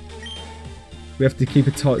 We have to keep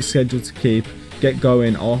a tight schedule to keep. Get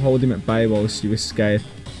going. I'll hold him at bay whilst you escape.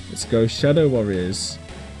 Let's go, Shadow Warriors.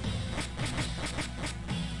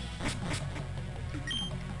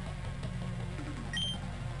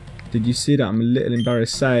 Did you see that? I'm a little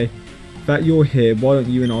embarrassed. Say that you're here. Why don't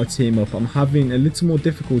you and I team up? I'm having a little more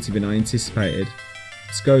difficulty than I anticipated.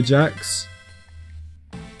 Let's go, Jax.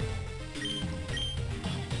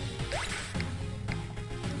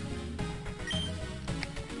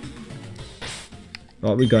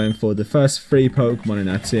 Right, we're going for the first 3 Pokemon in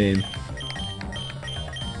our team.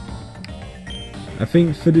 I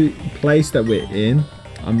think for the place that we're in,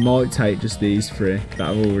 I might take just these 3 that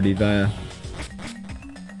are already there.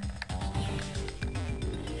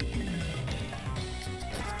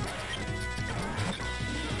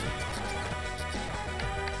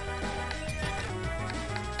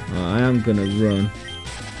 I am gonna run.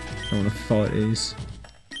 I don't want to fight these.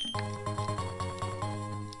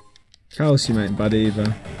 Calcium ain't bad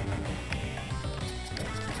either.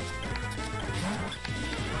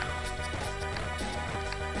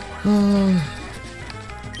 Oh,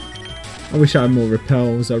 I wish I had more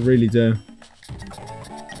repels, I really do.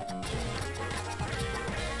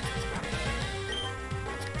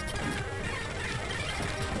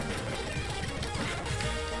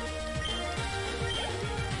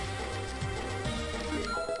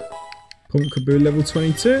 Pumpkaboo level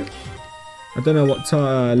 22. I don't know what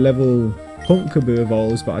level Pumpkaboo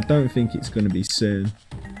evolves, but I don't think it's going to be soon.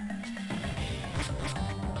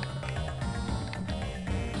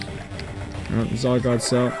 Alright, the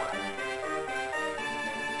Zygarde's out.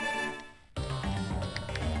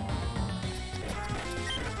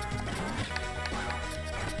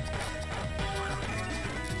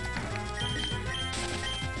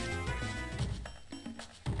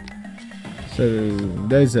 So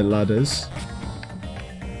there's the ladders.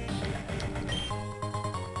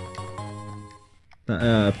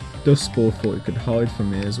 That Dust Ball thought it could hide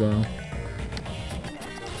from me as well.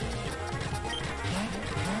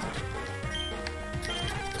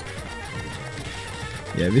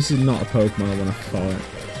 Yeah, this is not a Pokemon I want to fight.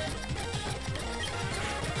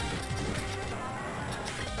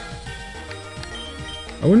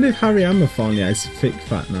 I wonder if Hariyama finally has thick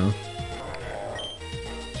fat now.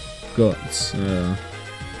 Guts.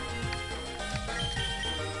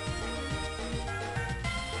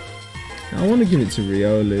 I want to give it to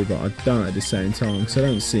Riolu, but I don't at the same time because I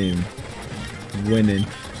don't see him winning.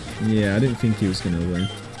 Yeah, I didn't think he was going to win.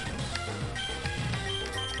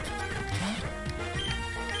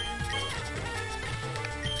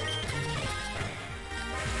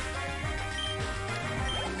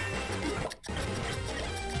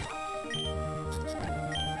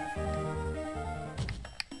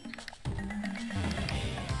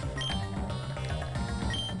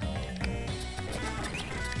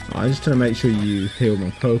 I'm just trying to make sure you heal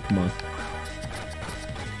my Pokemon.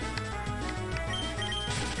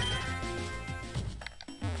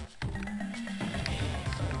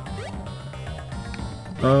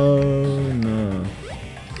 Oh no.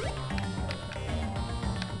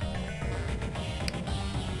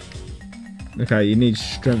 Okay, you need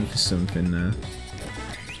strength for something there.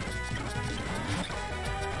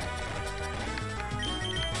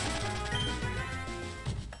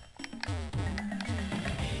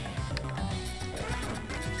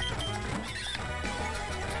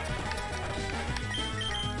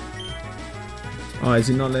 Oh, is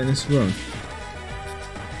it not letting us run?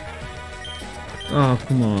 Oh,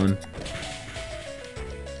 come on.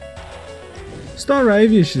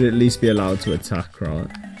 Staravia should at least be allowed to attack, right?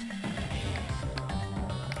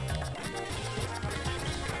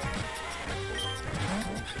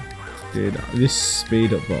 Dude, this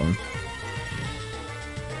speed up button.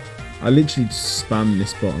 I literally just spammed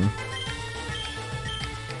this button.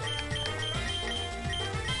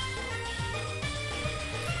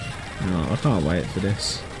 No, I can't wait for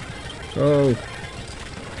this. Go!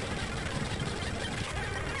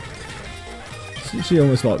 It's literally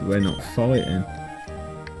almost like we're not fighting.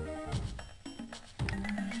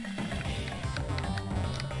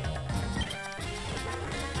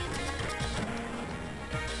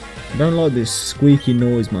 I don't like this squeaky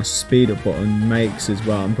noise my speed up button makes as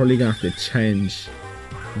well. I'm probably going to have to change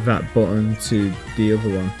that button to the other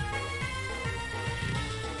one.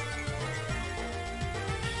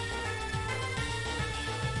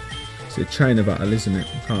 It's a trainer battle, isn't it?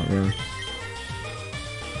 I can't run.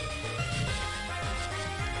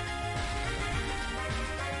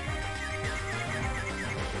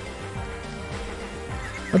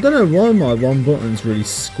 I don't know why my one button's really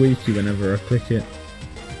squeaky whenever I click it.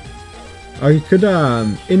 I could,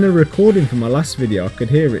 in the recording from my last video, I could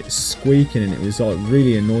hear it squeaking and it was like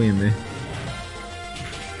really annoying me.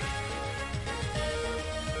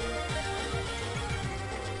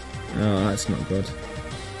 Oh, that's not good.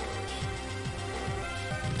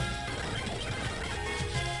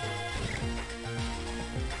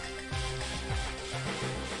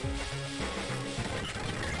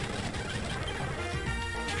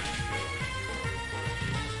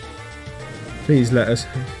 Please let us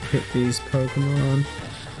hit these Pokemon.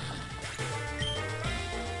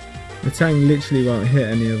 The Tang literally won't hit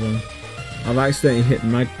any of them. I've accidentally hit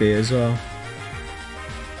Magby as well.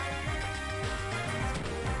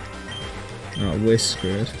 Oh, we're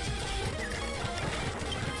screwed.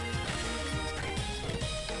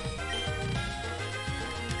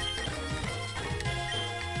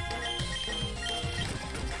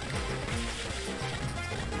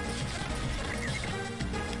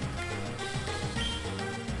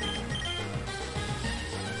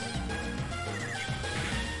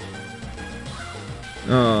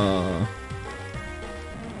 Oh.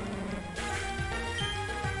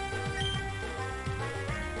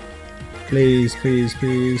 Please, please,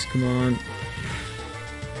 please, come on.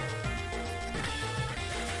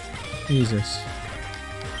 Jesus.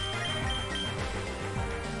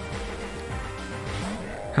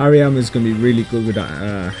 Hariyama's going to be really good with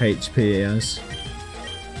that HP he has.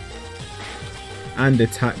 And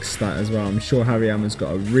attack stat as well. I'm sure Hariyama's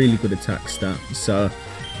got a really good attack stat. So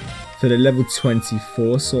for the level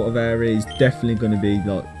 24 sort of area, he's definitely going to be,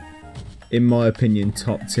 like, in my opinion,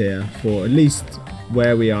 top tier for at least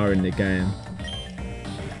where we are in the game.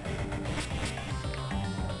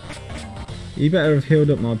 He better have healed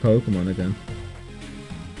up my Pokemon again.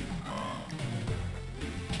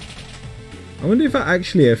 I wonder if that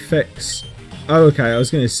actually affects... Oh, okay, I was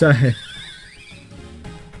going to say...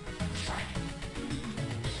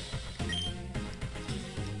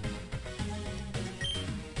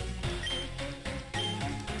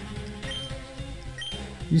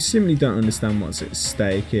 You simply don't understand what's at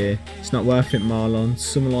stake here. It's not worth it, Marlon.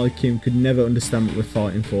 Someone like him could never understand what we're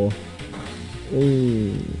fighting for.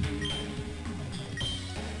 Ooh.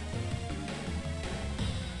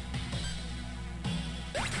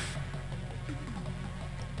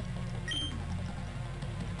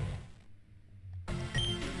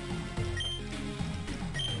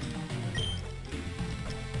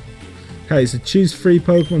 Okay, so choose 3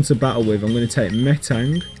 Pokemon to battle with. I'm going to take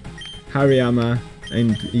Metang, Hariyama,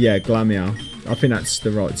 and yeah, Glameow. I think that's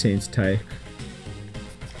the right team to take.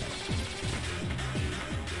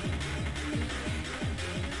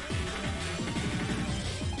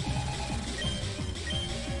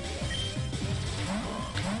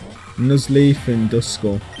 Nuzleaf and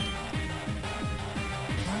Duskull.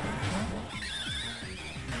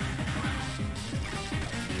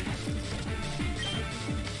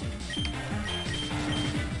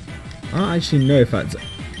 I don't actually know if that's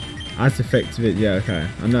as effective. Yeah, okay.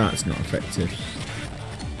 I know that's not effective.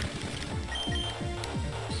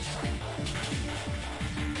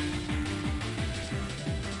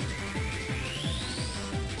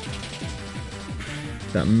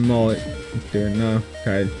 That might do it now.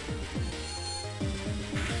 Okay.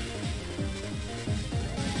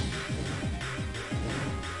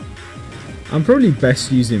 I'm probably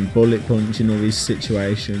best using Bullet Punch in all these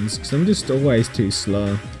situations because I'm just always too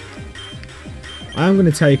slow. I am going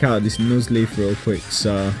to take out this Nuzleaf real quick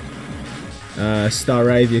so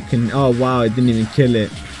Staravia can... Oh wow, it didn't even kill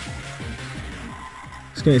it.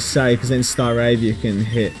 was going to say, because then Staravia can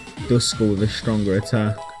hit Duskull with a stronger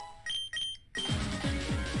attack.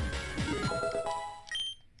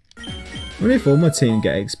 I wonder if all my team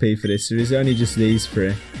get XP for this, or is it only just these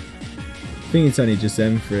three? I think it's only just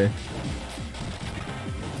them three.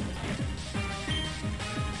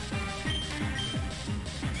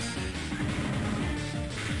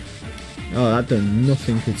 Oh, that done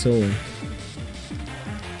nothing at all.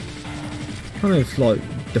 What kind of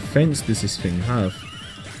like defense does this thing have?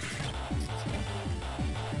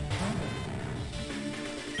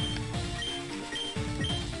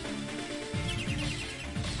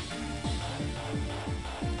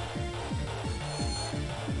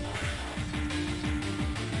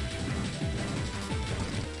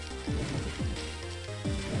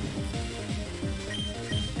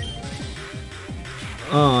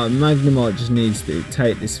 Ah, Magnemite just needs to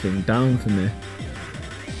take this thing down for me.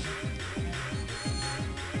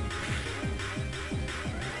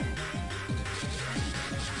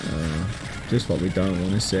 Just what we don't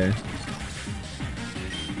want to see.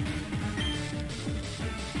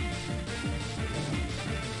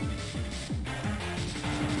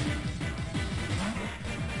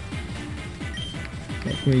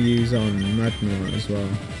 What can we use on Magnemite as well?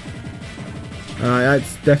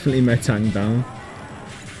 That's definitely Metang down.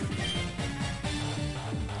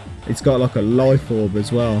 It's got like a life orb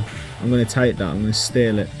as well. I'm going to take that. I'm going to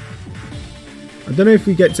steal it. I don't know if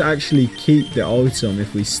we get to actually keep the item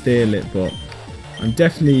if we steal it, but I'm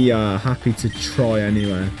definitely happy to try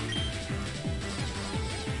anyway.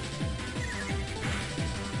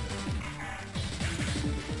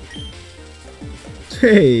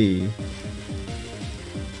 Hey!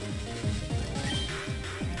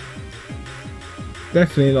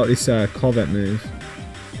 Definitely like this Covet move.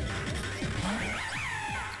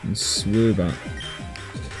 And Swoobat.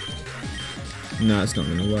 No, it's not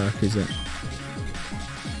going to work, is it?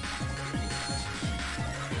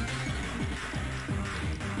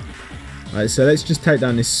 Alright, so let's just take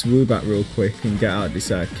down this Swoobat real quick and get out of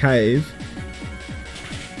this cave.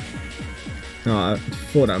 Oh, I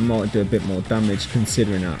thought that might do a bit more damage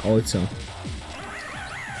considering that item.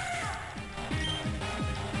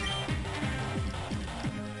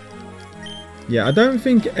 Yeah, I don't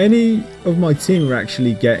think any of my team are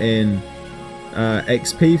actually getting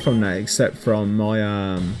XP from that except from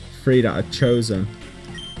my 3 that I've chosen.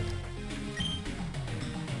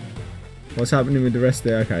 What's happening with the rest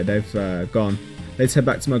there? Okay, they've gone. Let's head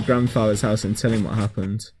back to my grandfather's house and tell him what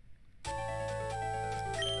happened.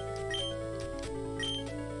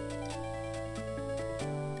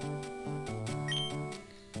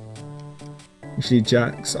 Actually,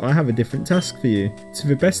 Jax, I have a different task for you. To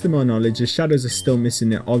the best of my knowledge, the shadows are still missing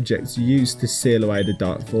the objects used to seal away the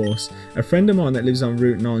dark force. A friend of mine that lives on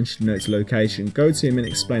Route 9 should know its location. Go to him and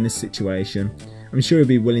explain the situation. I'm sure he'll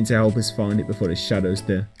be willing to help us find it before the shadows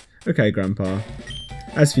do. Okay, Grandpa.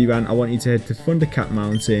 As for you, Anne, I want you to head to Thundercat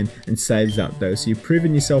Mountain and save Zapdos. So you've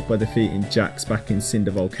proven yourself by defeating Jax back in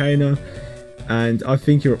Cinder Volcano, and I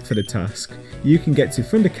think you're up for the task. You can get to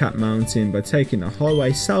Thundercat Mountain by taking the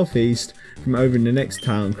highway southeast from over in the next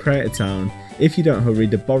town, Crater Town. If you don't hurry,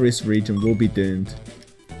 the Boris region will be doomed.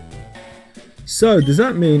 So, does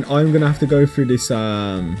that mean I'm going to have to go through this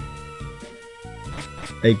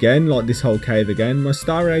again, like this whole cave again? My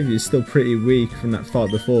Staravia is still pretty weak from that fight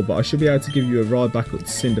before, but I should be able to give you a ride back up to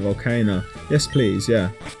Cinder Volcano. Yes, please, yeah.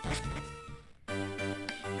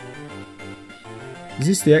 Is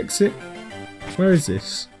this the exit? Where is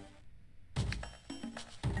this?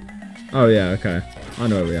 Oh yeah, okay. I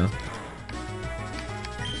know where we are.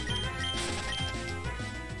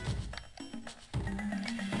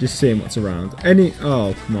 Just seeing what's around.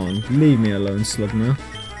 Oh, come on. Leave me alone, Slugma.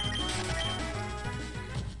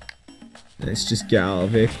 Let's just get out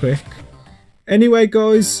of here quick. Anyway,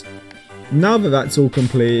 guys, now that that's all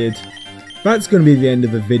completed, that's going to be the end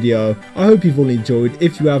of the video. I hope you've all enjoyed.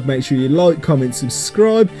 If you have, make sure you like, comment,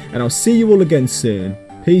 subscribe, and I'll see you all again soon.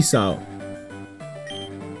 Peace out.